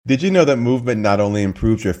Did you know that movement not only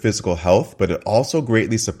improves your physical health, but it also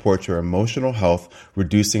greatly supports your emotional health,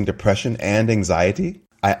 reducing depression and anxiety?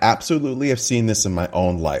 I absolutely have seen this in my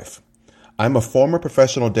own life. I'm a former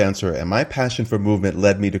professional dancer, and my passion for movement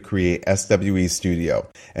led me to create SWE Studio,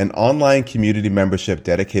 an online community membership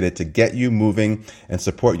dedicated to get you moving and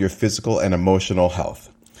support your physical and emotional health.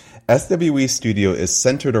 SWE Studio is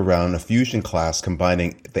centered around a fusion class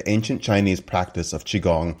combining the ancient Chinese practice of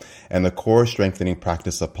Qigong and the core strengthening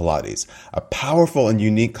practice of Pilates, a powerful and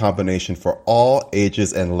unique combination for all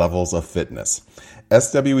ages and levels of fitness.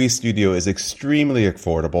 SWE Studio is extremely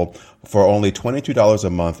affordable for only $22 a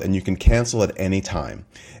month, and you can cancel at any time.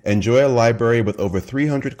 Enjoy a library with over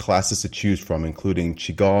 300 classes to choose from, including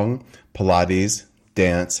Qigong, Pilates,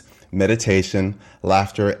 dance, meditation,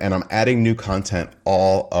 laughter, and I'm adding new content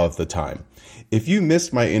all of the time. If you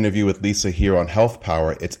missed my interview with Lisa here on Health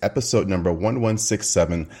Power, it's episode number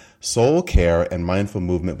 1167, Soul Care and Mindful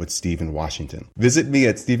Movement with Stephen Washington. Visit me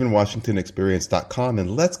at stephenwashingtonexperience.com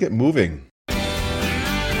and let's get moving.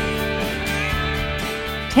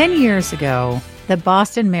 10 years ago, the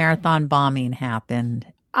Boston Marathon bombing happened.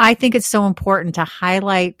 I think it's so important to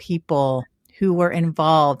highlight people who were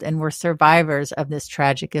involved and were survivors of this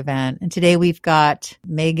tragic event. And today we've got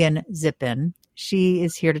Meghan Zipin. She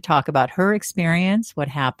is here to talk about her experience, what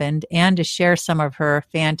happened, and to share some of her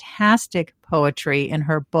fantastic poetry in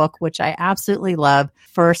her book, which I absolutely love,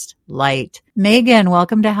 First Light. Meghan,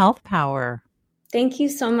 welcome to Health Power. Thank you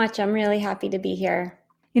so much. I'm really happy to be here.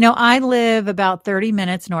 You know, I live about 30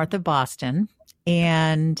 minutes north of Boston,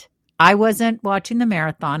 and I wasn't watching the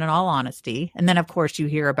marathon, in all honesty. And then, of course, you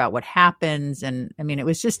hear about what happens. And I mean, it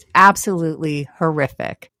was just absolutely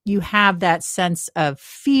horrific. You have that sense of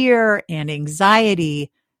fear and anxiety,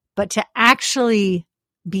 but to actually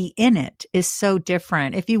be in it is so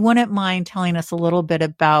different. If you wouldn't mind telling us a little bit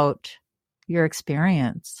about your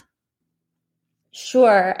experience.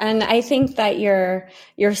 Sure. And I think that you're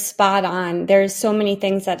spot on. There's so many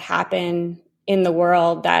things that happen in the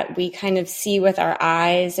world that we kind of see with our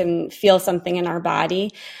eyes and feel something in our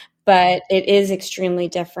body, but it is extremely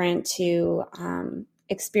different to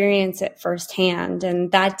experience it firsthand.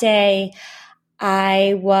 And that day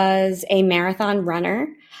I was a marathon runner,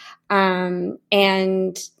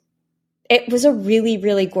 and it was a really,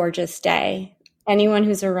 really gorgeous day. Anyone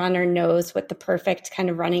who's a runner knows what the perfect kind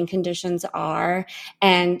of running conditions are.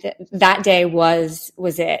 And that day was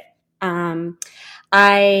it.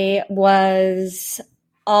 I was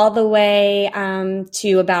all the way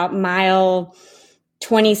to about mile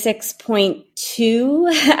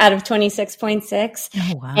 26.2 out of 26.6.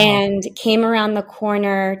 Oh, wow. And came around the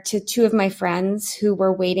corner to two of my friends who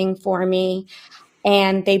were waiting for me.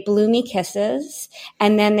 And they blew me kisses.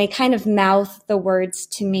 And then they kind of mouthed the words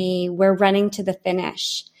to me, "We're running to the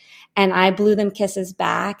finish." And I blew them kisses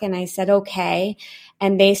back and I said, okay.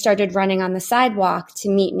 And they started running on the sidewalk to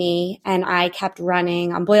meet me. And I kept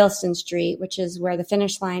running on Boylston Street, which is where the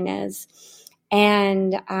finish line is.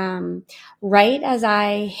 And right as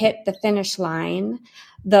I hit the finish line,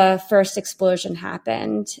 the first explosion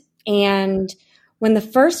happened. And when the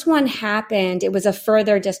first one happened, it was a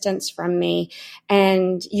further distance from me,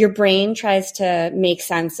 and your brain tries to make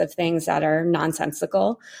sense of things that are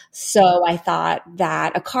nonsensical. So I thought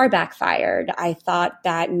that a car backfired. I thought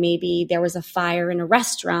that maybe there was a fire in a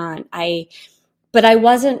restaurant. But I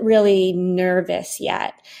wasn't really nervous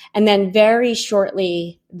yet. And then very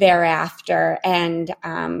shortly thereafter, and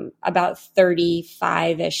about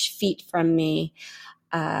 35-ish feet from me,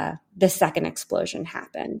 the second explosion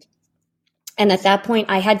happened. And at that point,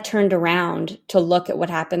 I had turned around to look at what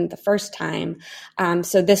happened the first time.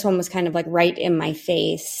 So this one was kind of like right in my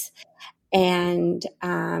face. And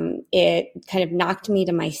it kind of knocked me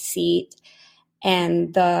to my seat.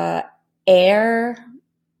 And the air,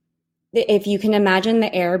 if you can imagine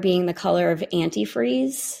the air being the color of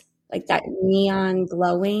antifreeze, like that neon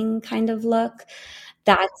glowing kind of look,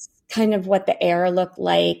 that's kind of what the air looked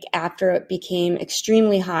like after it became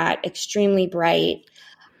extremely hot, extremely bright.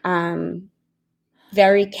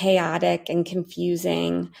 Very chaotic and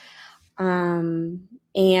confusing.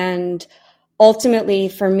 And ultimately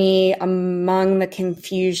for me, among the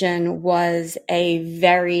confusion was a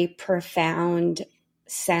very profound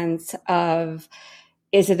sense of,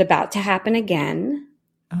 is it about to happen again?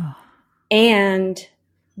 Oh. And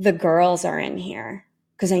the girls are in here,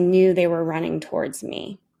 because I knew they were running towards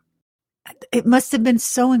me. It must have been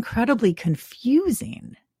so incredibly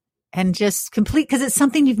confusing. And just complete, because it's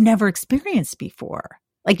something you've never experienced before.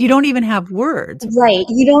 Like you don't even have words. Right.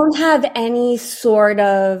 You don't have any sort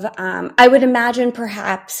of, I would imagine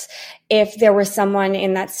perhaps if there was someone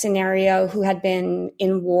in that scenario who had been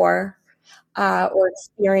in war, or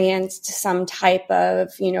experienced some type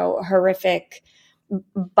of, horrific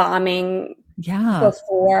bombing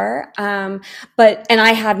before. And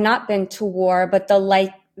I have not been to war, but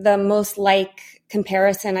the most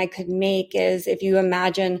comparison I could make is if you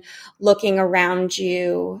imagine looking around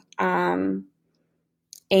you, and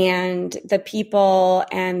the people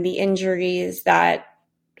and the injuries that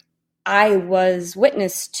I was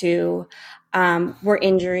witness to, were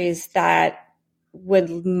injuries that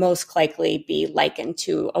would most likely be likened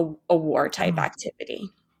to a war type activity.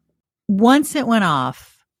 Once it went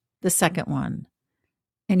off, the second one,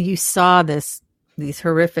 and you saw these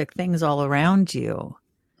horrific things all around you,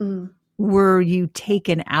 were you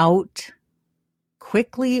taken out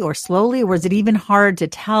quickly or slowly, or was it even hard to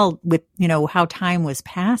tell with, how time was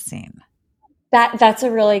passing? That's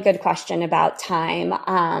a really good question about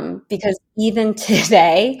time, because even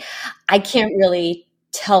today, I can't really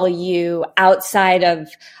tell you outside of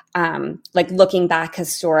looking back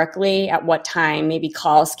historically at what time maybe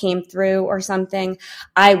calls came through or something.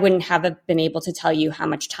 I wouldn't have been able to tell you how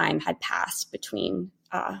much time had passed between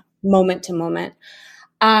moment to moment.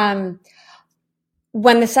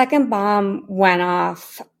 When the second bomb went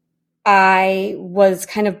off, I was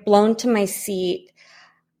kind of blown to my seat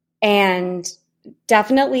and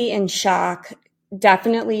definitely in shock,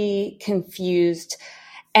 definitely confused.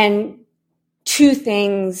 And two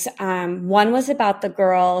things. One was about the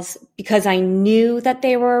girls because I knew that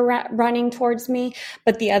they were running towards me,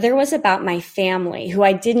 but the other was about my family, who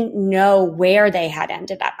I didn't know where they had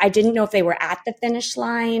ended up. I didn't know if they were at the finish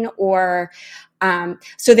line or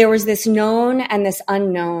so there was this known and this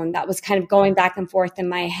unknown that was kind of going back and forth in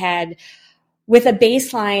my head with a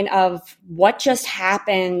baseline of what just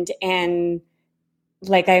happened. And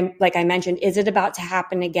like I mentioned, is it about to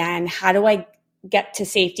happen again? How do I get to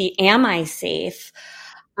safety? Am I safe?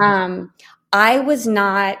 I was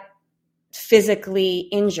not physically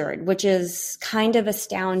injured, which is kind of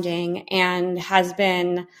astounding and has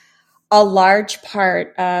been a large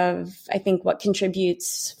part of, I think, what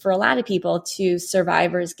contributes for a lot of people to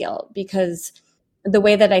survivor's guilt, because the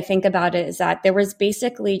way that I think about it is that there was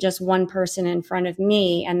basically just one person in front of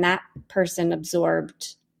me, and that person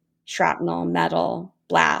absorbed shrapnel, metal,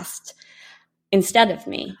 blast instead of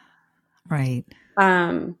me. Right.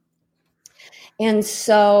 And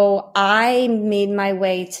so I made my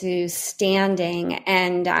way to standing,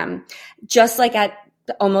 and just like at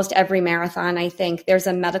almost every marathon, I think there's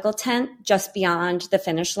a medical tent just beyond the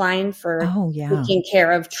finish line for taking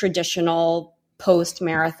care of traditional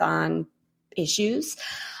post-marathon issues.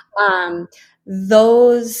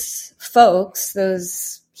 Those folks,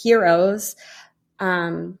 those heroes,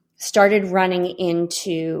 started running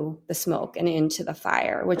into the smoke and into the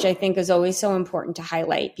fire, which I think is always so important to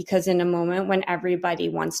highlight, because in a moment when everybody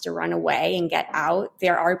wants to run away and get out,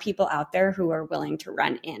 there are people out there who are willing to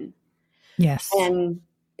run in. Yes. And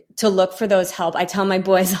to look for those help. I tell my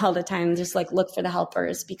boys all the time, just look for the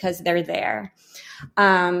helpers because they're there.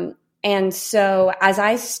 And so as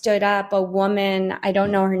I stood up, a woman, I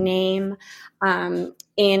don't know her name,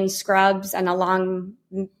 in scrubs and a long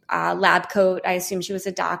lab coat, I assume she was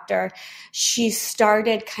a doctor. She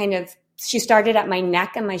started at my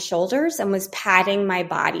neck and my shoulders and was patting my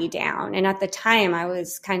body down. And at the time I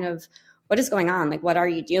was kind of, what is going on? What are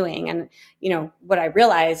you doing? And, what I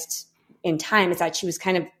realized in time is that she was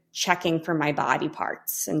kind of checking for my body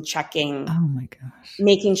parts and checking, oh my gosh,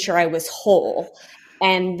 making sure I was whole,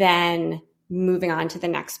 and then moving on to the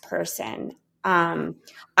next person.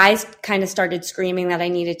 I kind of started screaming that I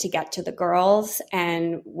needed to get to the girls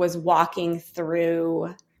and was walking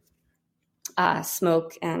through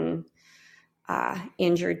smoke and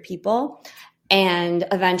injured people. And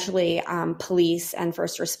eventually police and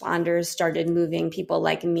first responders started moving people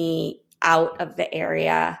like me out of the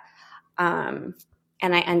area. And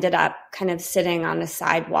I ended up kind of sitting on a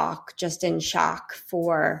sidewalk just in shock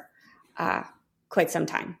for quite some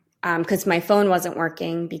time, because my phone wasn't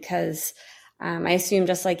working, because I assume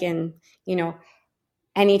just like in,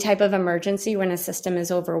 any type of emergency, when a system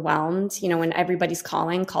is overwhelmed, when everybody's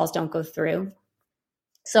calling, calls don't go through.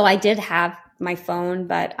 So I did have my phone,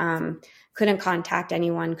 but couldn't contact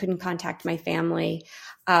anyone, couldn't contact my family,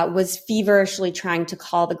 was feverishly trying to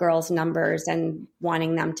call the girls' numbers and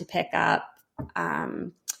wanting them to pick up.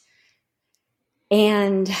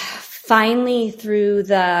 And finally, through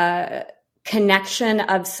the connection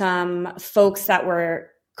of some folks that were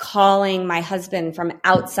calling my husband from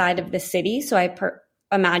outside of the city, so I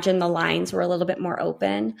imagine the lines were a little bit more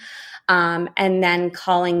open, and then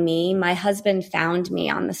calling me, my husband found me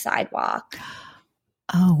on the sidewalk.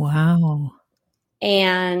 Oh, wow.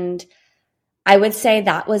 And I would say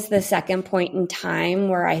that was the second point in time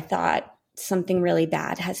where I thought something really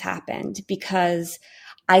bad has happened, because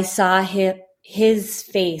I saw his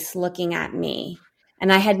face looking at me,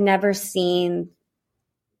 and I had never seen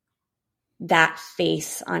that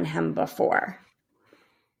face on him before.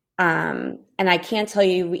 And I can't tell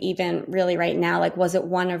you even really right now, like, was it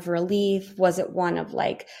one of relief? Was it one of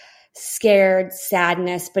like scared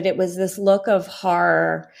sadness? But it was this look of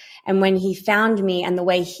horror. And when he found me and the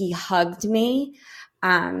way he hugged me,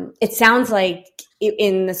 it sounds like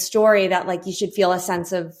in the story that like you should feel a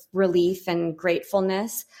sense of relief and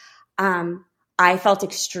gratefulness. I felt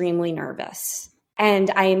extremely nervous.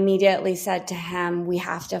 And I immediately said to him, we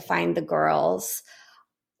have to find the girls.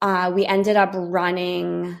 We ended up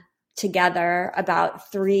running together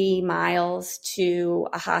about 3 miles to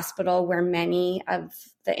a hospital where many of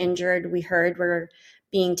the injured, we heard, were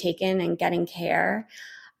being taken and getting care.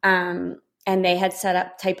 And they had set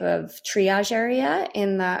up type of triage area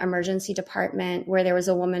in the emergency department where there was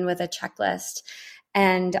a woman with a checklist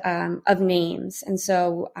and of names. And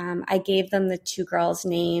so I gave them the 2 girls'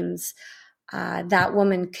 names. That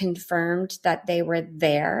woman confirmed that they were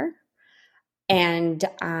there. And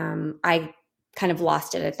I kind of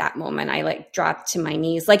lost it at that moment. I like dropped to my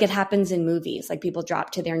knees, like it happens in movies, like people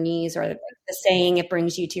drop to their knees, or the saying, it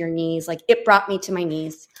brings you to your knees. Like it brought me to my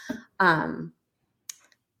knees. And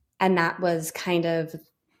that was kind of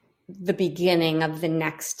the beginning of the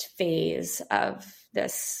next phase of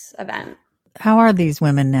this event. How are these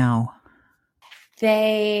women now?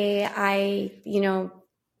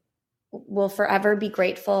 Will forever be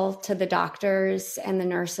grateful to the doctors and the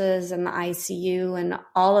nurses and the ICU and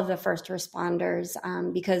all of the first responders,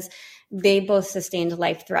 because they both sustained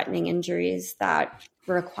life-threatening injuries that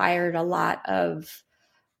required a lot of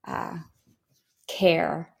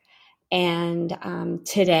care. And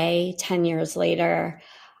today, 10 years later,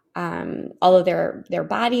 all of their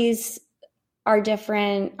bodies are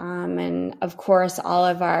different. And of course, all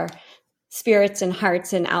of our spirits and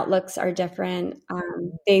hearts and outlooks are different.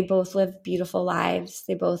 They both live beautiful lives.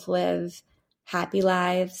 They both live happy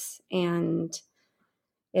lives. And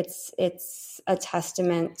it's a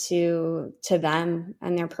testament to them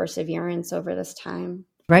and their perseverance over this time.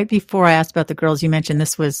 Right before I asked about the girls, you mentioned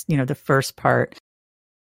this was, the first part.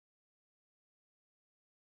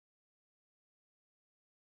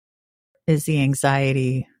 Is the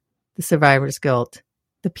anxiety, the survivor's guilt,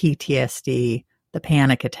 the PTSD, the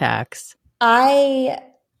panic attacks. I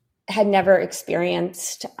had never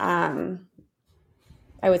experienced, I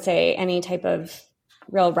would say, any type of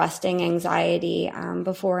real resting anxiety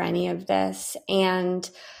before any of this. And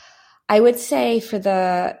I would say for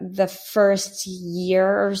the first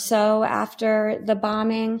year or so after the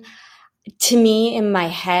bombing, to me, in my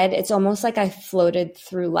head, it's almost like I floated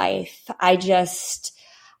through life. I just,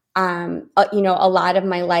 a lot of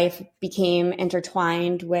my life became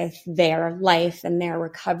intertwined with their life and their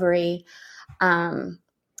recovery. I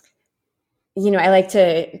like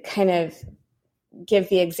to kind of give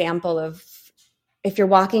the example of if you're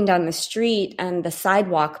walking down the street and the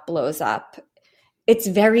sidewalk blows up, it's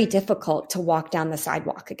very difficult to walk down the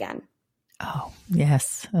sidewalk again. Oh,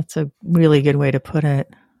 yes. That's a really good way to put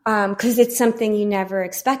it. Because it's something you never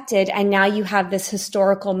expected. And now you have this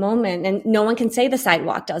historical moment, and no one can say the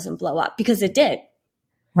sidewalk doesn't blow up because it did.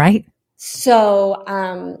 Right. So,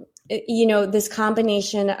 this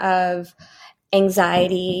combination of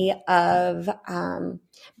anxiety, of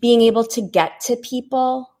being able to get to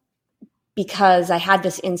people, because I had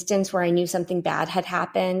this instance where I knew something bad had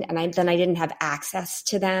happened and then I didn't have access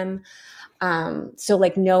to them. So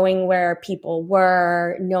like knowing where people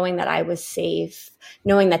were, knowing that I was safe,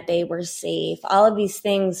 knowing that they were safe, all of these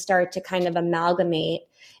things start to kind of amalgamate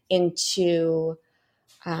into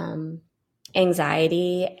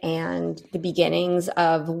anxiety and the beginnings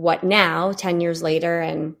of what now, 10 years later,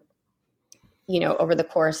 and, over the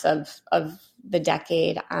course of the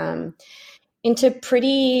decade, into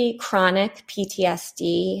pretty chronic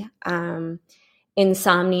PTSD,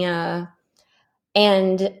 insomnia,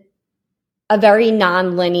 and a very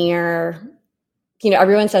nonlinear,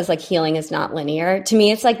 everyone says like healing is not linear. To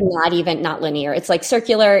me, it's like not linear. It's like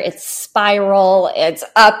circular, it's spiral, it's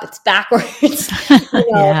up, it's backwards.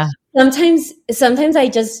 Yeah. Sometimes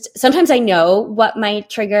I know what might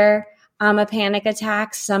trigger a panic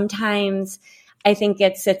attack. Sometimes I think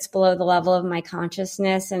it sits below the level of my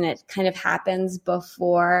consciousness and it kind of happens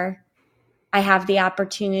before I have the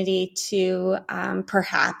opportunity to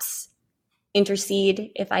perhaps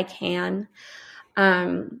intercede if I can.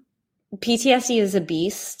 PTSD is a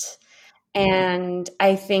beast, and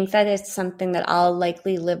I think that it's something that I'll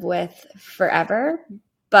likely live with forever,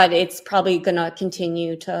 but it's probably going to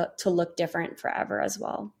continue to look different forever as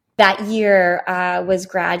well. that year was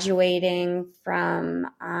graduating from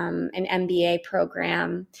an MBA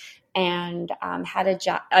program and had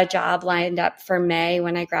a job lined up for May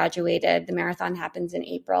when I graduated. The marathon happens in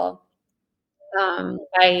April.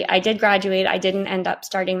 I did graduate. I didn't end up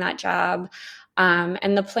starting that job.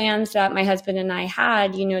 And the plans that my husband and I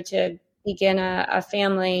had, to begin a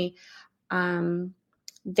family,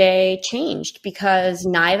 they changed because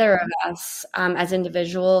neither of us, as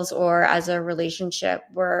individuals or as a relationship,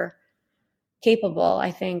 were capable,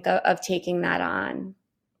 I think, of taking that on.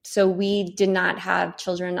 So we did not have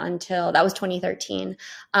children until that was 2013.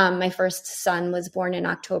 My first son was born in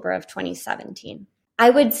October of 2017.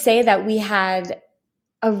 I would say that we had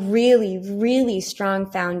a really, really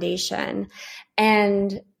strong foundation.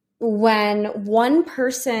 And when one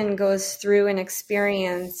person goes through an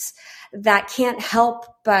experience that can't help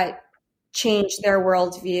but change their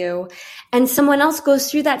worldview, and someone else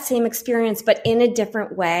goes through that same experience, but in a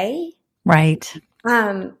different way. Right.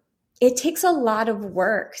 It takes a lot of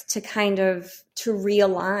work to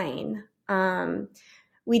realign.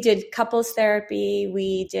 We did couples therapy.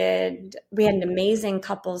 We had an amazing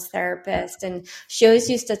couples therapist, and she always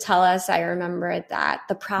used to tell us, I remember, that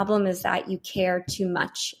the problem is that you care too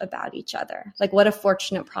much about each other. Like, what a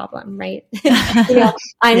fortunate problem, right?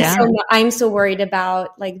 I'm so worried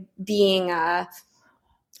about like being a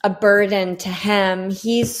burden to him.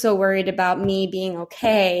 He's so worried about me being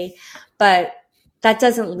okay, but that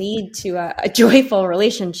doesn't lead to a joyful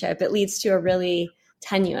relationship. It leads to a really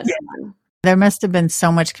tenuous one. There must have been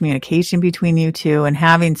so much communication between you two, and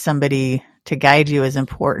having somebody to guide you is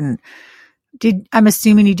important. I'm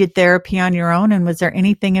assuming you did therapy on your own, and was there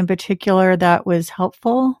anything in particular that was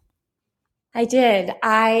helpful? I did.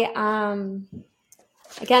 Again,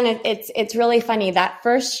 it's really funny. That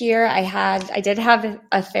first year I did have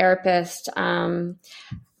a therapist, and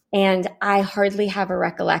I hardly have a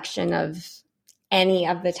recollection of any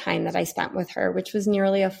of the time that I spent with her, which was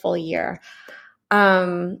nearly a full year.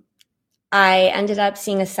 I ended up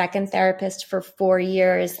seeing a second therapist for 4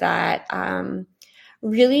 years that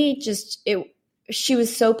really she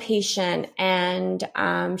was so patient, and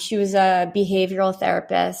she was a behavioral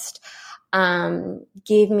therapist,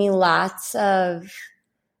 gave me lots of,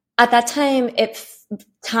 at that time,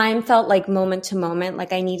 time felt like moment to moment,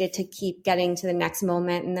 like I needed to keep getting to the next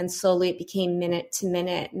moment. And then slowly it became minute to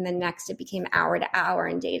minute. And then next it became hour to hour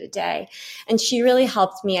and day to day. And she really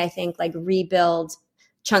helped me, I think, like rebuild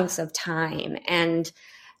chunks of time. And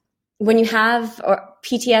when you have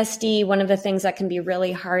PTSD, one of the things that can be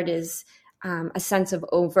really hard is a sense of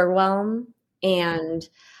overwhelm and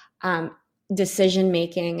decision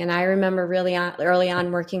making. And I remember really early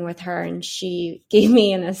on working with her, and she gave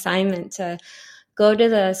me an assignment to go to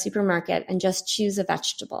the supermarket and just choose a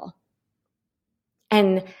vegetable.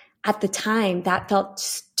 And at the time, that felt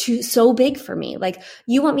so big for me. Like,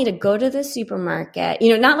 you want me to go to the supermarket,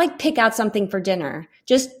 not like pick out something for dinner,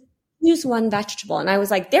 just use one vegetable. And I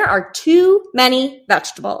was like, there are too many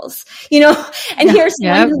vegetables, and here's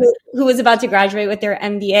someone who was about to graduate with their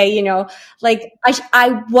MBA, like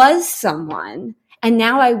I was someone, and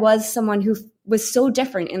now I was someone who was so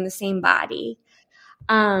different in the same body.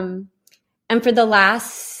 And for the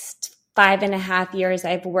last 5.5 years,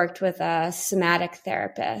 I've worked with a somatic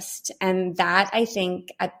therapist. And that, I think,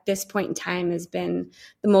 at this point in time has been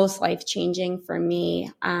the most life-changing for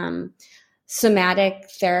me. Somatic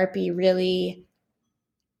therapy really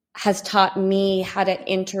has taught me how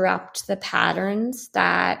to interrupt the patterns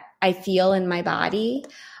that I feel in my body,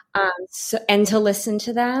 and to listen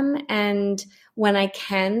to them. And when I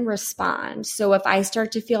can, respond. So if I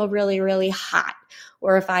start to feel really, really hot,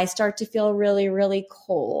 or if I start to feel really, really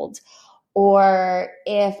cold, or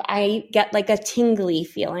if I get like a tingly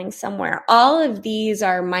feeling somewhere, all of these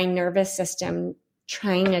are my nervous system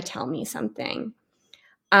trying to tell me something.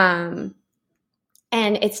 And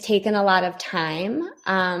it's taken a lot of time,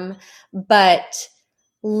 but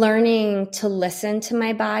learning to listen to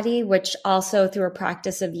my body, which also through a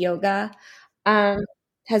practice of yoga,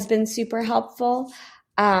 has been super helpful.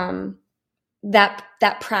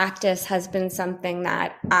 That practice has been something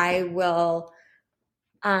that I will,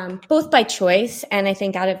 both by choice and I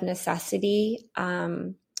think out of necessity,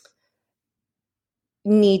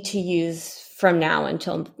 need to use from now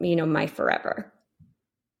until, my forever.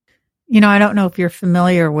 I don't know if you're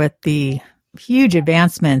familiar with the huge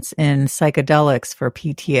advancements in psychedelics for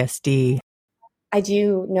PTSD. I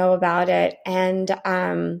do know about it. And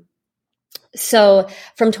so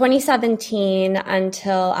from 2017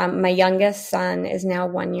 until my youngest son is now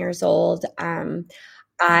 1 year old,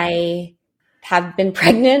 I have been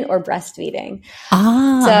pregnant or breastfeeding.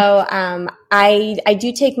 Ah. So I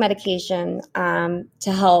do take medication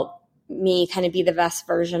to help me kind of be the best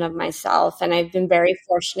version of myself. And I've been very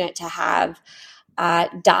fortunate to have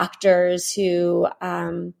doctors who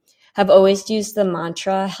have always used the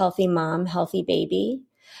mantra, healthy mom, healthy baby.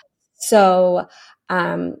 So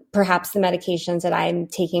perhaps the medications that I'm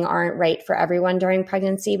taking aren't right for everyone during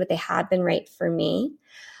pregnancy, but they have been right for me.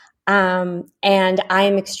 And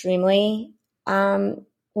I'm extremely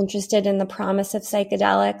interested in the promise of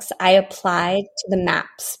psychedelics. I applied to the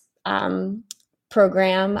MAPS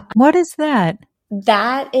program. What is that?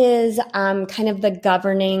 That is kind of the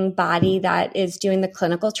governing body that is doing the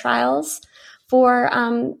clinical trials for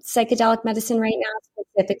psychedelic medicine right now,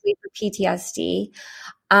 specifically for PTSD.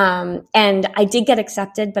 And I did get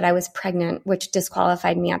accepted, but I was pregnant, which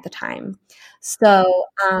disqualified me at the time. So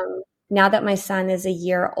now that my son is a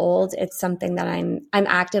year old, it's something that I'm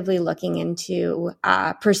actively looking into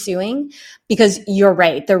pursuing, because you're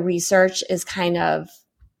right, the research is kind of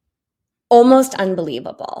almost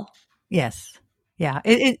unbelievable. Yes. Yeah.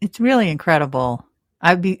 It's really incredible.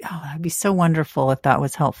 I'd be so wonderful if that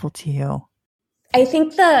was helpful to you. I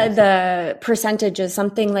think the percentage is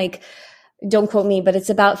something like, don't quote me, but it's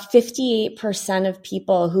about 58% of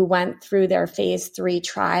people who went through their phase 3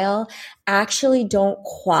 trial actually don't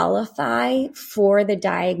qualify for the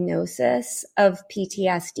diagnosis of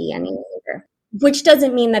PTSD any longer, which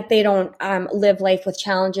doesn't mean that they don't live life with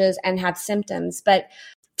challenges and have symptoms. But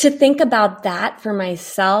to think about that for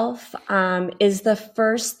myself is the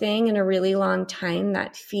first thing in a really long time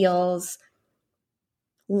that feels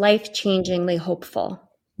life-changingly hopeful.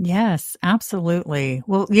 Yes, absolutely.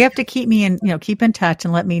 Well, you have to keep in touch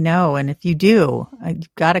and let me know. And if you do,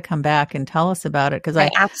 you've got to come back and tell us about it, because I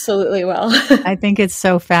absolutely will. I think it's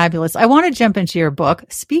so fabulous. I want to jump into your book.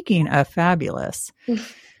 Speaking of fabulous,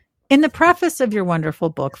 in the preface of your wonderful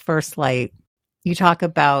book, First Light, you talk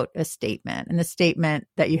about a statement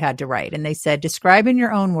that you had to write. And they said, describe in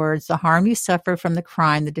your own words the harm you suffered from the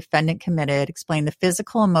crime the defendant committed, explain the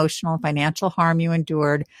physical, emotional, and financial harm you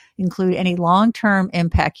endured, include any long-term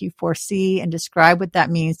impact you foresee, and describe what that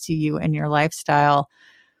means to you and your lifestyle.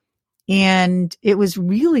 And it was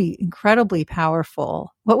really incredibly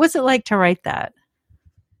powerful. What was it like to write that?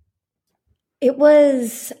 It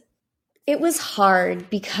was hard,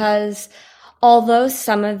 because although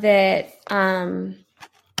some of it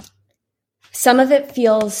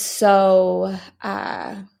feels so,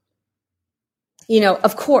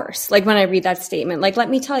 of course, like when I read that statement, like,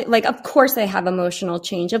 let me tell you, like, of course I have emotional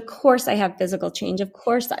change. Of course I have physical change. Of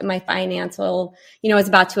course my financial, is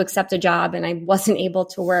about to accept a job and I wasn't able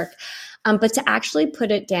to work. But to actually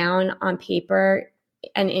put it down on paper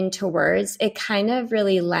and into words, it kind of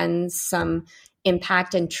really lends some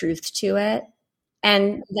impact and truth to it.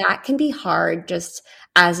 And that can be hard just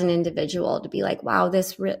as an individual to be like, wow,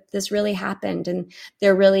 this really happened. And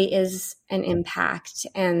there really is an impact,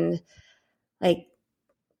 and like,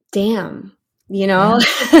 damn, Yeah.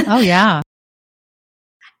 Oh, yeah.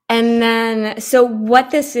 And then, so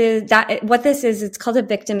what this is, it's called a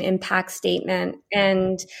victim impact statement.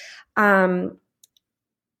 And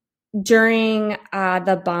during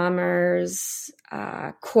the bomber's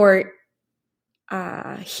court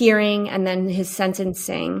hearing and then his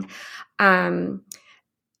sentencing, all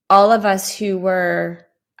of us who were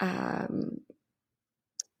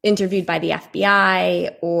interviewed by the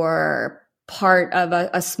FBI or part of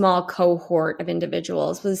a small cohort of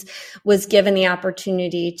individuals was given the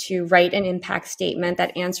opportunity to write an impact statement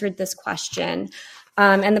that answered this question.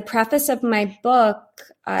 And the preface of my book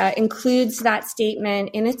includes that statement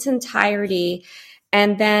in its entirety.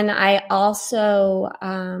 And then I also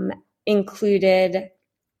included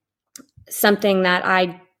something that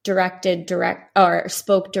I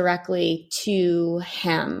spoke directly to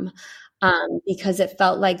him, because it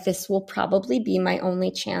felt like this will probably be my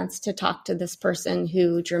only chance to talk to this person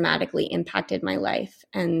who dramatically impacted my life.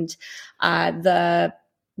 And the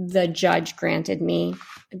judge granted me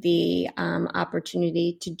the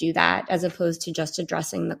opportunity to do that, as opposed to just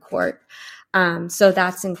addressing the court. So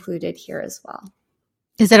that's included here as well.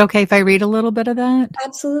 Is it okay if I read a little bit of that?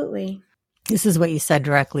 Absolutely. This is what you said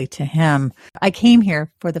directly to him. I came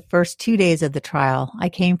here for the first 2 days of the trial. I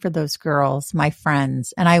came for those girls, my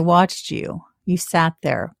friends, and I watched you. You sat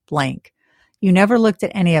there blank. You never looked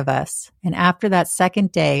at any of us. And after that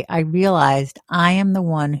second day, I realized I am the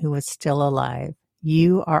one who was still alive.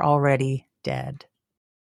 You are already dead.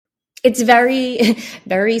 It's very,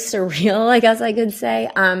 very surreal, I guess I could say,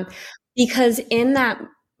 because in that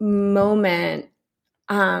moment,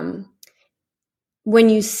 when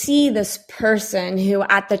you see this person who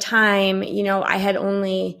at the time, I had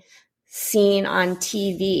only seen on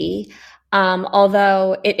TV.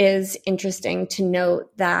 Although it is interesting to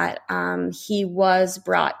note that he was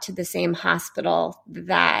brought to the same hospital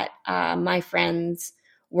that my friends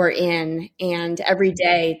were in. And every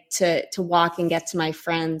day to walk and get to my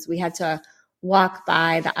friends, we had to walk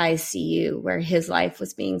by the ICU where his life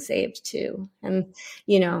was being saved too. And,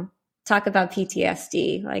 talk about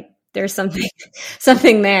PTSD, like there's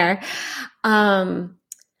something there.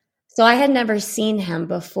 So I had never seen him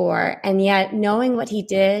before. And yet knowing what he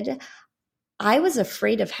did, I was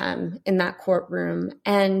afraid of him in that courtroom.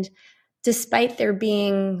 And despite there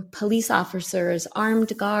being police officers,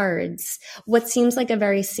 armed guards, what seems like a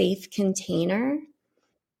very safe container,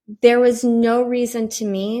 there was no reason to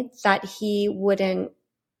me that he wouldn't,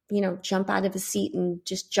 jump out of his seat and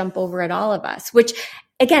just jump over at all of us, which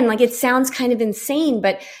again, like it sounds kind of insane,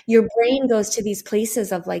 but your brain goes to these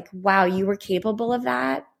places of like, wow, you were capable of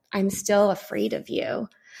that. I'm still afraid of you.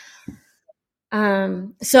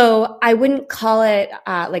 So I wouldn't call it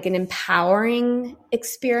like an empowering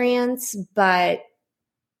experience, but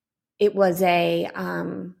it was it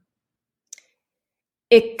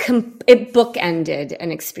bookended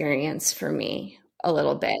an experience for me a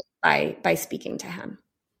little bit by speaking to him.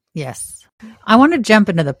 Yes. I want to jump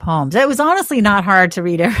into the poems. It was honestly not hard to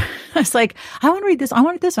read. I was like, I want to read this. I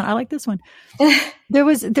want this one. I like this one. There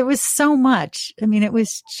was so much. I mean, it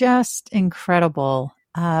was just incredible.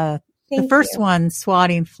 The first one,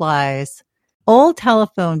 Swatting Flies. Old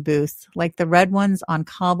telephone booths, like the red ones on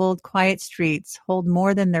cobbled, quiet streets, hold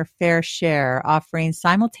more than their fair share, offering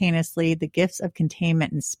simultaneously the gifts of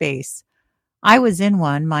containment and space. I was in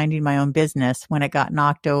one, minding my own business, when it got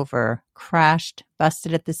knocked over, crashed,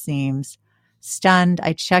 busted at the seams. Stunned,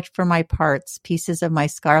 I checked for my parts, pieces of my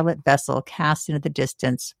scarlet vessel cast into the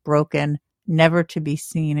distance, broken, never to be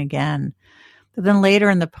seen again. But then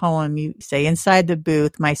later in the poem, you say, inside the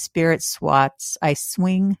booth, my spirit swats. I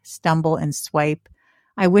swing, stumble, and swipe.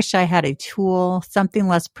 I wish I had a tool, something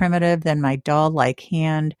less primitive than my doll-like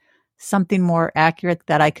hand, something more accurate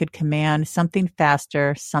that I could command, something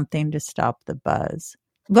faster, something to stop the buzz.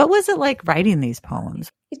 What was it like writing these poems?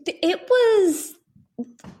 It was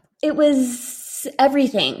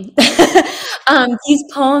everything. These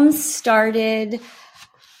poems started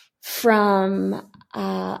from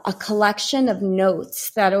a collection of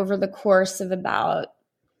notes that over the course of about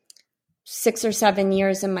 6 or 7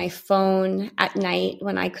 years in my phone at night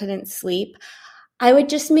when I couldn't sleep, I would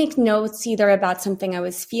just make notes either about something I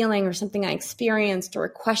was feeling or something I experienced or a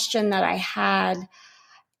question that I had.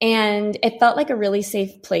 And it felt like a really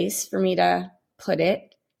safe place for me to put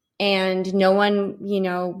it. And no one,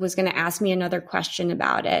 was going to ask me another question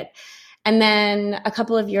about it. And then a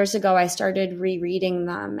couple of years ago, I started rereading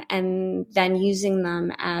them and then using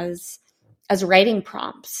them as writing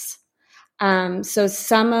prompts. So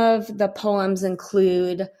some of the poems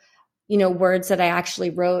include, words that I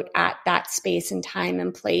actually wrote at that space and time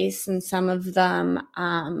and place. And some of them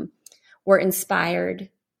were inspired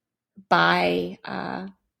by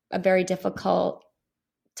a very difficult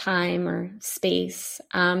time or space.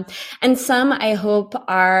 And some I hope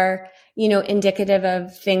are, indicative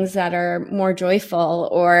of things that are more joyful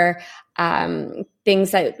or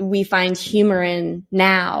things that we find humor in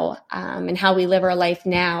now and how we live our life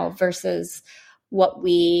now versus what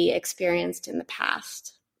we experienced in the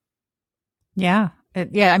past. Yeah.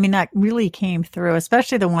 I mean, that really came through,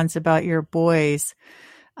 especially the ones about your boys.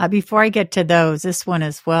 Before I get to those, this one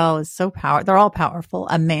as well is so powerful. They're all powerful.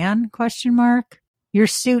 A man, ? Your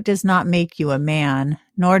suit does not make you a man,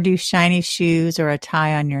 nor do shiny shoes or a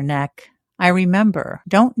tie on your neck. I remember,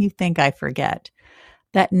 don't you think I forget,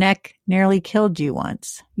 that neck nearly killed you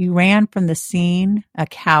once. You ran from the scene, a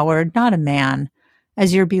coward, not a man,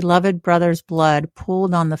 as your beloved brother's blood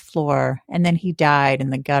pooled on the floor, and then he died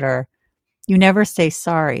in the gutter. You never say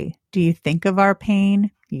sorry. Do you think of our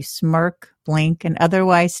pain? You smirk, blink, and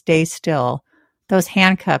otherwise stay still. Those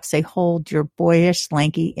handcuffs, they hold your boyish,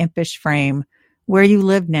 lanky, impish frame. Where you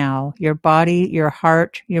live now, your body, your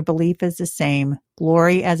heart, your belief is the same.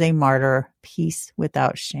 Glory as a martyr, peace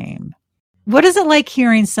without shame. What is it like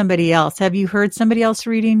hearing somebody else? Have you heard somebody else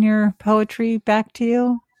reading your poetry back to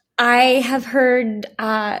you? I have heard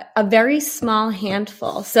a very small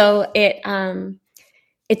handful. So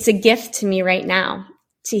it's a gift to me right now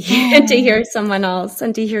to hear someone else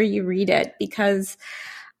and to hear you read it, because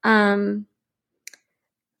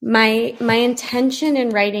my intention in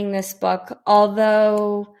writing this book,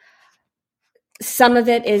 although some of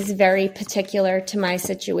it is very particular to my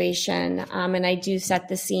situation, and I do set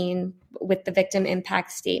the scene with the victim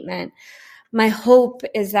impact statement, my hope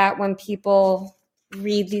is that when people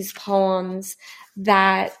read these poems,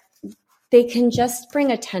 that they can just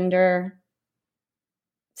bring a tender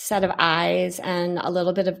set of eyes and a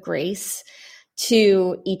little bit of grace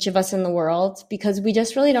to each of us in the world, because we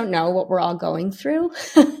just really don't know what we're all going through.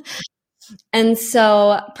 And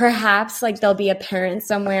so perhaps like there'll be a parent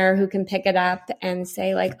somewhere who can pick it up and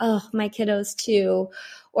say like, oh, my kiddos too.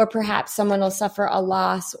 Or perhaps someone will suffer a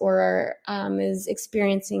loss or is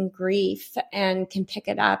experiencing grief and can pick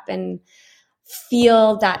it up and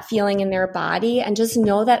feel that feeling in their body and just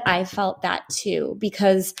know that I felt that too.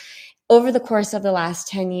 Because over the course of the last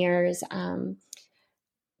 10 years,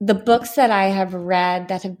 the books that I have read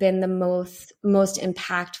that have been the most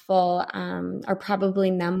impactful are probably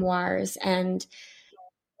memoirs. And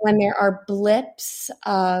when there are blips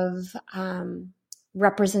of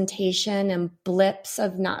representation and blips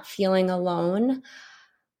of not feeling alone,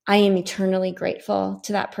 I am eternally grateful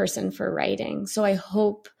to that person for writing. So I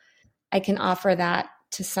hope I can offer that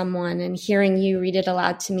to someone, and hearing you read it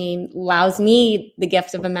aloud to me allows me the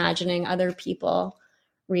gift of imagining other people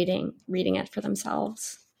reading it for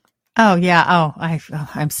themselves. Oh, yeah.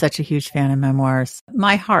 I'm such a huge fan of memoirs.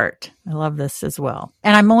 My heart. I love this as well.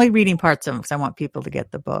 And I'm only reading parts of them because I want people to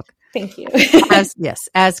get the book. Thank you.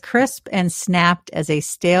 As crisp and snapped as a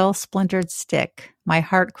stale, splintered stick, my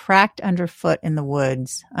heart cracked underfoot in the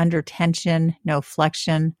woods, under tension, no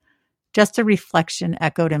flexion, just a reflection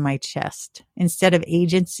echoed in my chest. Instead of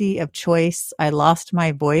agency of choice, I lost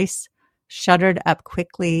my voice, shuddered up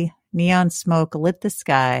quickly, neon smoke lit the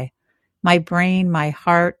sky. My brain, my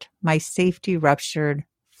heart, my safety ruptured,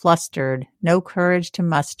 flustered, no courage to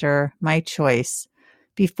muster my choice.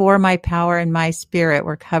 Before my power and my spirit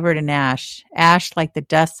were covered in ash, ash like the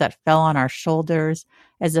dust that fell on our shoulders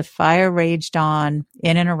as the fire raged on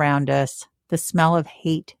in and around us. The smell of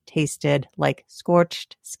hate tasted like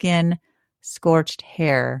scorched skin, scorched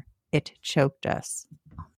hair. It choked us.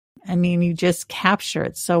 I mean, you just capture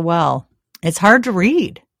it so well. It's hard to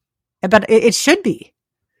read, but it should be,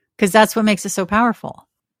 because that's what makes it so powerful.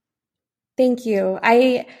 Thank you.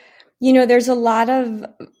 There's a lot of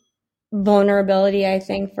vulnerability, I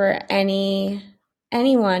think, for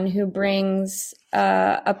anyone who brings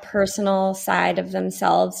a personal side of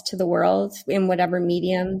themselves to the world in whatever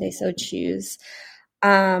medium they so choose.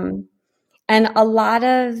 And a lot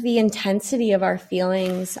of the intensity of our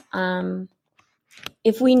feelings,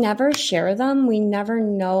 if we never share them, we never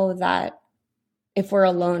know that if we're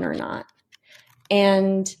alone or not.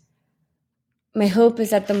 And my hope is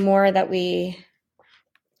that the more that we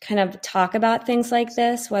kind of talk about things like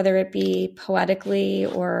this, whether it be poetically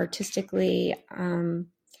or artistically,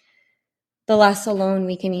 the less alone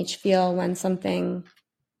we can each feel when something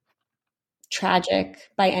tragic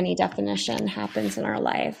by any definition happens in our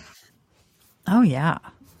life. Oh, yeah.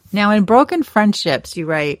 Now, in Broken Friendships, you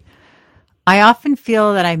write, I often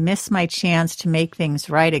feel that I miss my chance to make things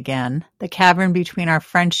right again. The cavern between our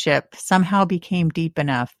friendship somehow became deep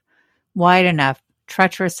enough, wide enough,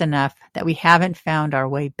 treacherous enough that we haven't found our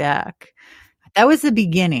way back. That was the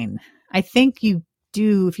beginning. I think you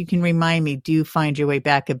do, if you can remind me, do find your way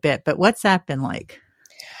back a bit, but what's that been like?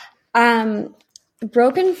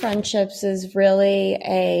 Broken Friendships is really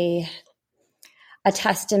a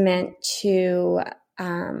testament to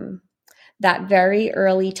that very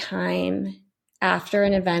early time after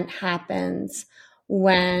an event happens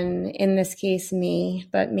when, in this case, me,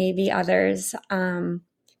 but maybe others,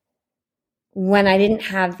 when I didn't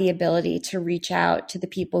have the ability to reach out to the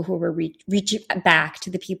people who were reaching back to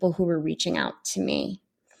the people who were reaching out to me.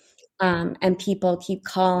 And people keep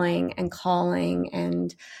calling,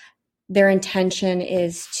 and their intention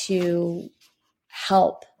is to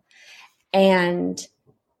help. And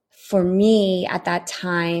for me at that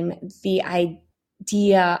time, the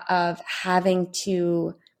idea of having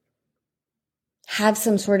to have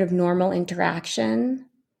some sort of normal interaction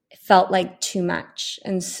felt like too much.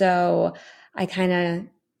 And so I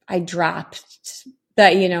dropped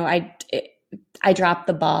that, I dropped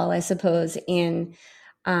the ball, I suppose, in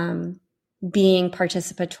being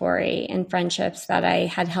participatory in friendships that I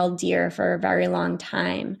had held dear for a very long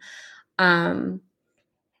time.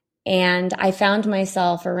 And I found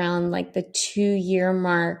myself around like the 2-year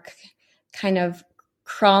mark, kind of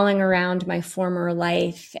crawling around my former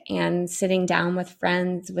life and sitting down with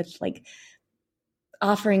friends with like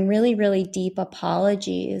offering really, really deep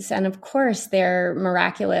apologies. And of course, they're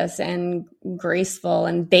miraculous and graceful,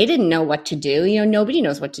 and they didn't know what to do. Nobody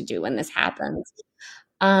knows what to do when this happens.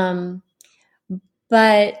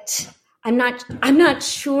 But I'm not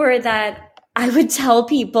sure that I would tell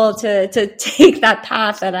people to take that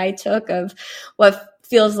path that I took of what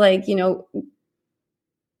feels like,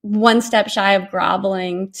 one step shy of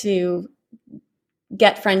groveling to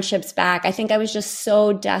get friendships back. I think I was just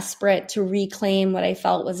so desperate to reclaim what I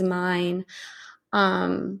felt was mine.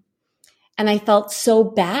 And I felt so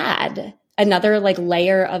bad. Another like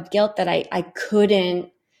layer of guilt that I couldn't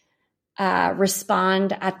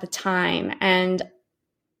respond at the time. And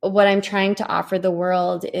what I'm trying to offer the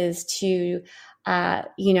world is to,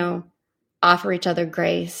 offer each other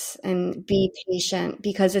grace and be patient,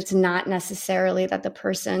 because it's not necessarily that the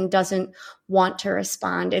person doesn't want to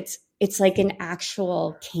respond. It's like an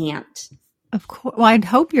actual can't. Of course. Well, I'd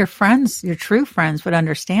hope your friends, your true friends, would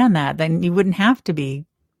understand that. Then you wouldn't have to be.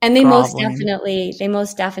 And they groveling.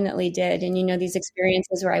 most definitely did. And, these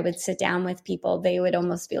experiences where I would sit down with people, they would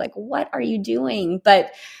almost be like, what are you doing?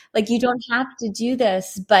 But like, you don't have to do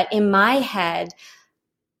this. But in my head,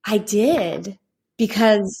 I did,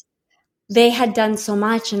 because they had done so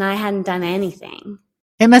much and I hadn't done anything.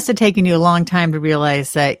 It must have taken you a long time to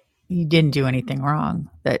realize that you didn't do anything wrong,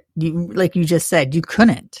 that you, like you just said, you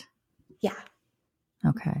couldn't. Yeah.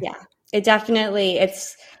 Okay. Yeah. It definitely,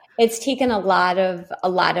 it's taken a lot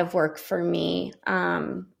of work for me.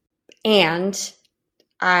 And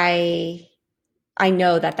I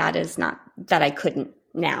know that is not, that I couldn't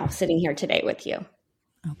now sitting here today with you.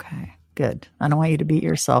 Okay, good. I don't want you to beat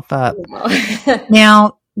yourself up. No.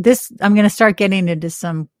 Now, I'm going to start getting into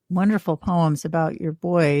some wonderful poems about your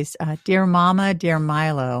boys. Dear Mama, dear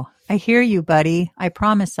Milo, I hear you, buddy. I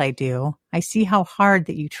promise I do. I see how hard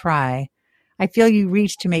that you try. I feel you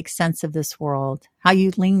reach to make sense of this world, how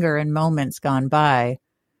you linger in moments gone by.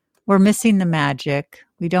 We're missing the magic.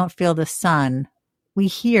 We don't feel the sun. We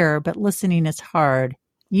hear, but listening is hard.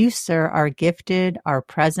 You, sir, are gifted, are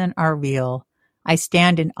present, are real. I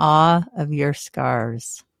stand in awe of your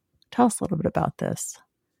scars. Tell us a little bit about this.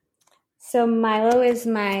 So Milo is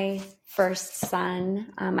my first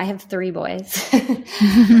son. I have 3 boys.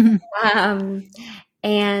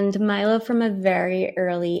 And Milo, from a very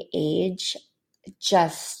early age, from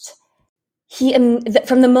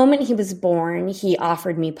the moment he was born, he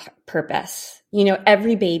offered me purpose.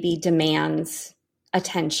 Every baby demands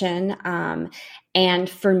attention. And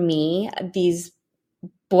for me, these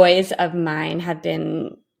boys of mine have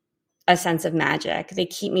been a sense of magic. They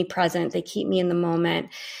keep me present. They keep me in the moment.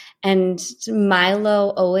 And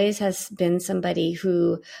Milo always has been somebody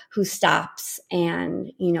who stops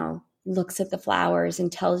and, looks at the flowers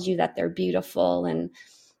and tells you that they're beautiful, and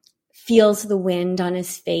feels the wind on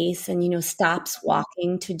his face and, stops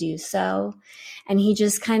walking to do so. And he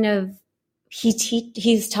just kind of,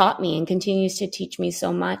 he's taught me and continues to teach me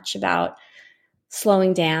so much about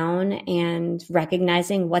slowing down and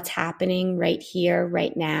recognizing what's happening right here,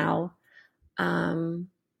 right now.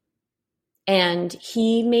 And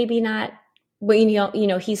he maybe not, well,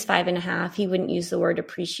 he's 5.5. He wouldn't use the word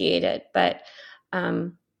appreciate it, but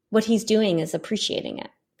what he's doing is appreciating it.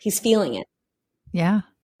 He's feeling it. Yeah.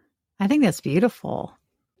 I think that's beautiful.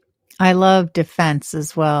 I love defense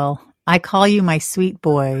as well. I call you my sweet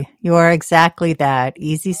boy. You are exactly that.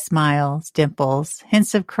 Easy smiles, dimples,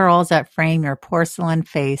 hints of curls that frame your porcelain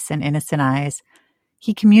face and innocent eyes.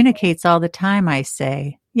 He communicates all the time, I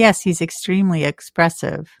say. Yes, he's extremely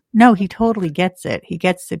expressive. No, he totally gets it. He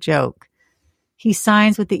gets the joke. He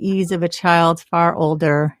signs with the ease of a child far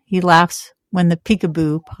older. He laughs when the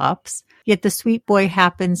peekaboo pops. Yet the sweet boy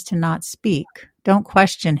happens to not speak. Don't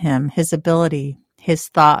question him, his ability, his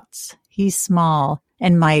thoughts. He's small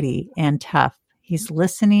and mighty and tough. He's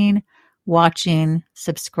listening, watching,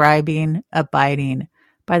 subscribing, abiding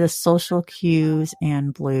by the social cues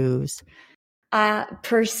and blues.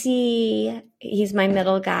 Percy, he's my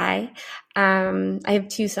middle guy. I have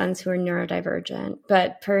 2 sons who are neurodivergent,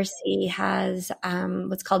 but Percy has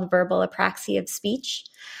what's called verbal apraxia of speech.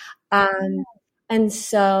 And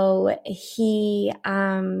so he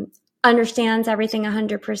understands everything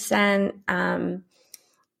 100%.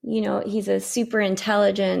 He's a super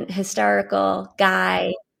intelligent, hysterical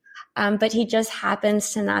guy, but he just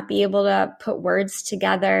happens to not be able to put words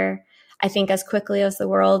together, I think, as quickly as the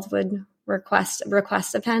world would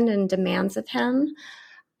request of him and demands of him.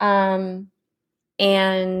 And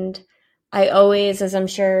I always, as I'm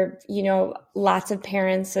sure, lots of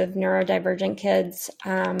parents of neurodivergent kids,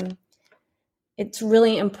 it's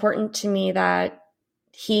really important to me that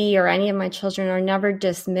he or any of my children are never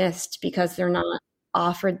dismissed because they're not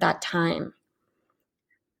offered that time.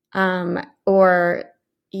 Or,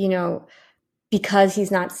 because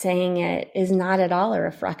he's not saying it is not at all a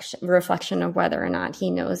reflection of whether or not he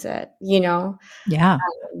knows it, Yeah.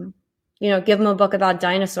 Give him a book about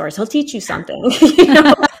dinosaurs. He'll teach you something.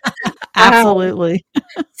 Absolutely.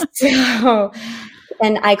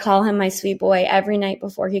 And I call him my sweet boy every night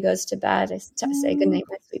before he goes to bed. I say, good night,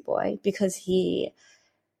 my sweet boy, because he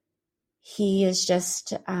he is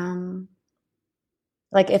just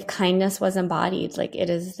like if kindness was embodied, like it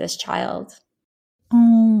is this child.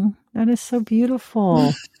 Oh, that is so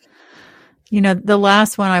beautiful. The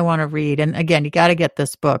last one I want to read, and again, you got to get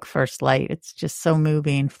this book, First Light. It's just so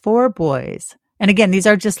moving. 4 boys. And again, these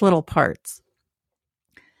are just little parts.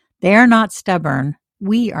 They are not stubborn.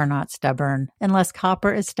 We are not stubborn, unless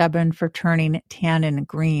copper is stubborn for turning tannin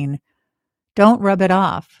green. Don't rub it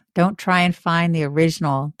off. Don't try and find the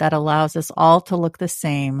original that allows us all to look the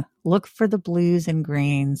same. Look for the blues and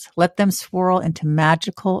greens. Let them swirl into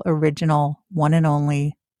magical, original, one and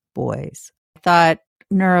only boys. I thought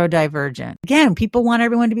neurodivergent. Again, people want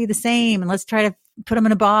everyone to be the same, and let's try to put them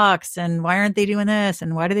in a box. And why aren't they doing this?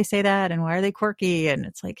 And why do they say that? And why are they quirky? And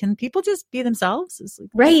it's like, can people just be themselves? It's like,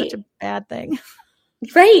 right. Such a bad thing.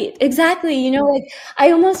 Right, exactly. Like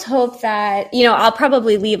I almost hope that, I'll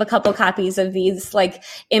probably leave a couple copies of these like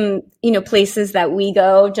in, places that we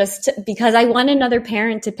go just because I want another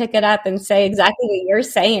parent to pick it up and say exactly what you're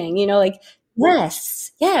saying, like,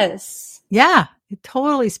 yes. Yeah, it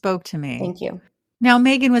totally spoke to me. Thank you. Now,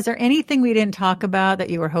 Meghan, was there anything we didn't talk about that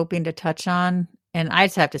you were hoping to touch on? And I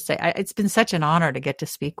just have to say, it's been such an honor to get to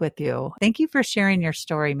speak with you. Thank you for sharing your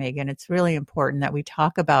story, Meghan. It's really important that we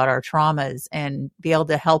talk about our traumas and be able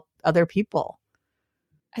to help other people.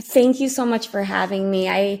 Thank you so much for having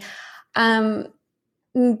me.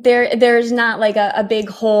 There's not like a big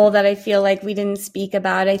hole that I feel like we didn't speak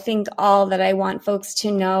about. I think all that I want folks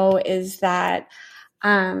to know is that,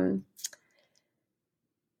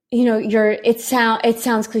 it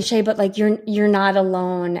sounds cliche, but like you're not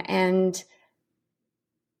alone, and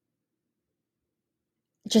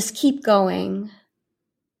just keep going.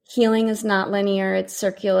 Healing is not linear. It's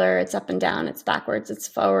circular. It's up and down. It's backwards. It's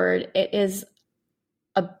forward. It is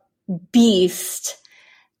a beast.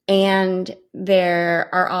 And there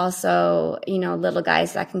are also, little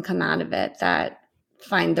guys that can come out of it that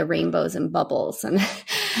find the rainbows and bubbles. And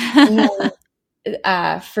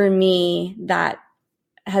for me, that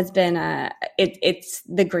has been it's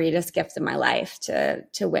the greatest gift of my life to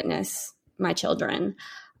witness my children.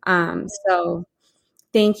 So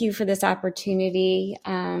thank you for this opportunity.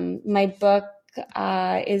 My book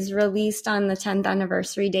is released on the 10th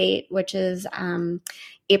anniversary date, which is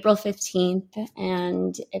April 15th,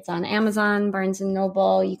 and it's on Amazon, Barnes &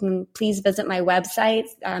 Noble. You can please visit my website,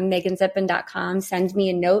 meghanzipin.com. Send me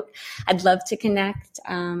a note. I'd love to connect.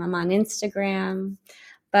 I'm on Instagram.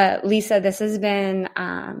 But Lisa, this has been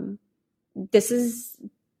a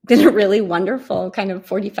really wonderful kind of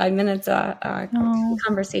 45 minutes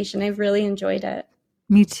conversation. I've really enjoyed it.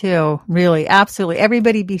 Me too. Really. Absolutely.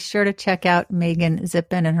 Everybody be sure to check out Meghan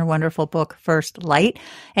Zipin and her wonderful book, First Light,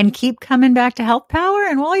 and keep coming back to Health Power.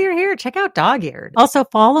 And while you're here, check out Dog Eared. Also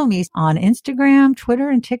follow me on Instagram, Twitter,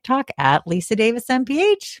 and TikTok at Lisa Davis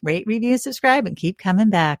MPH. Rate, review, subscribe, and keep coming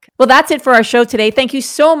back. Well, that's it for our show today. Thank you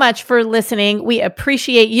so much for listening. We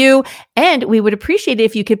appreciate you, and we would appreciate it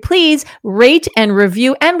if you could please rate and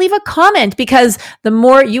review and leave a comment, because the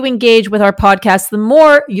more you engage with our podcast, the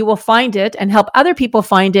more you will find it and help other people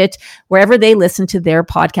find it wherever they listen to their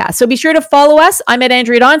podcast. So be sure to follow us. I'm at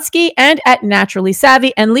Andrea Donsky and at Naturally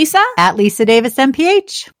Savvy, and Lisa at Lisa Davis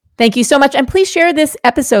MPH. Thank you so much. And please share this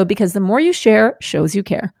episode, because the more you share shows you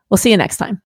care. We'll see you next time.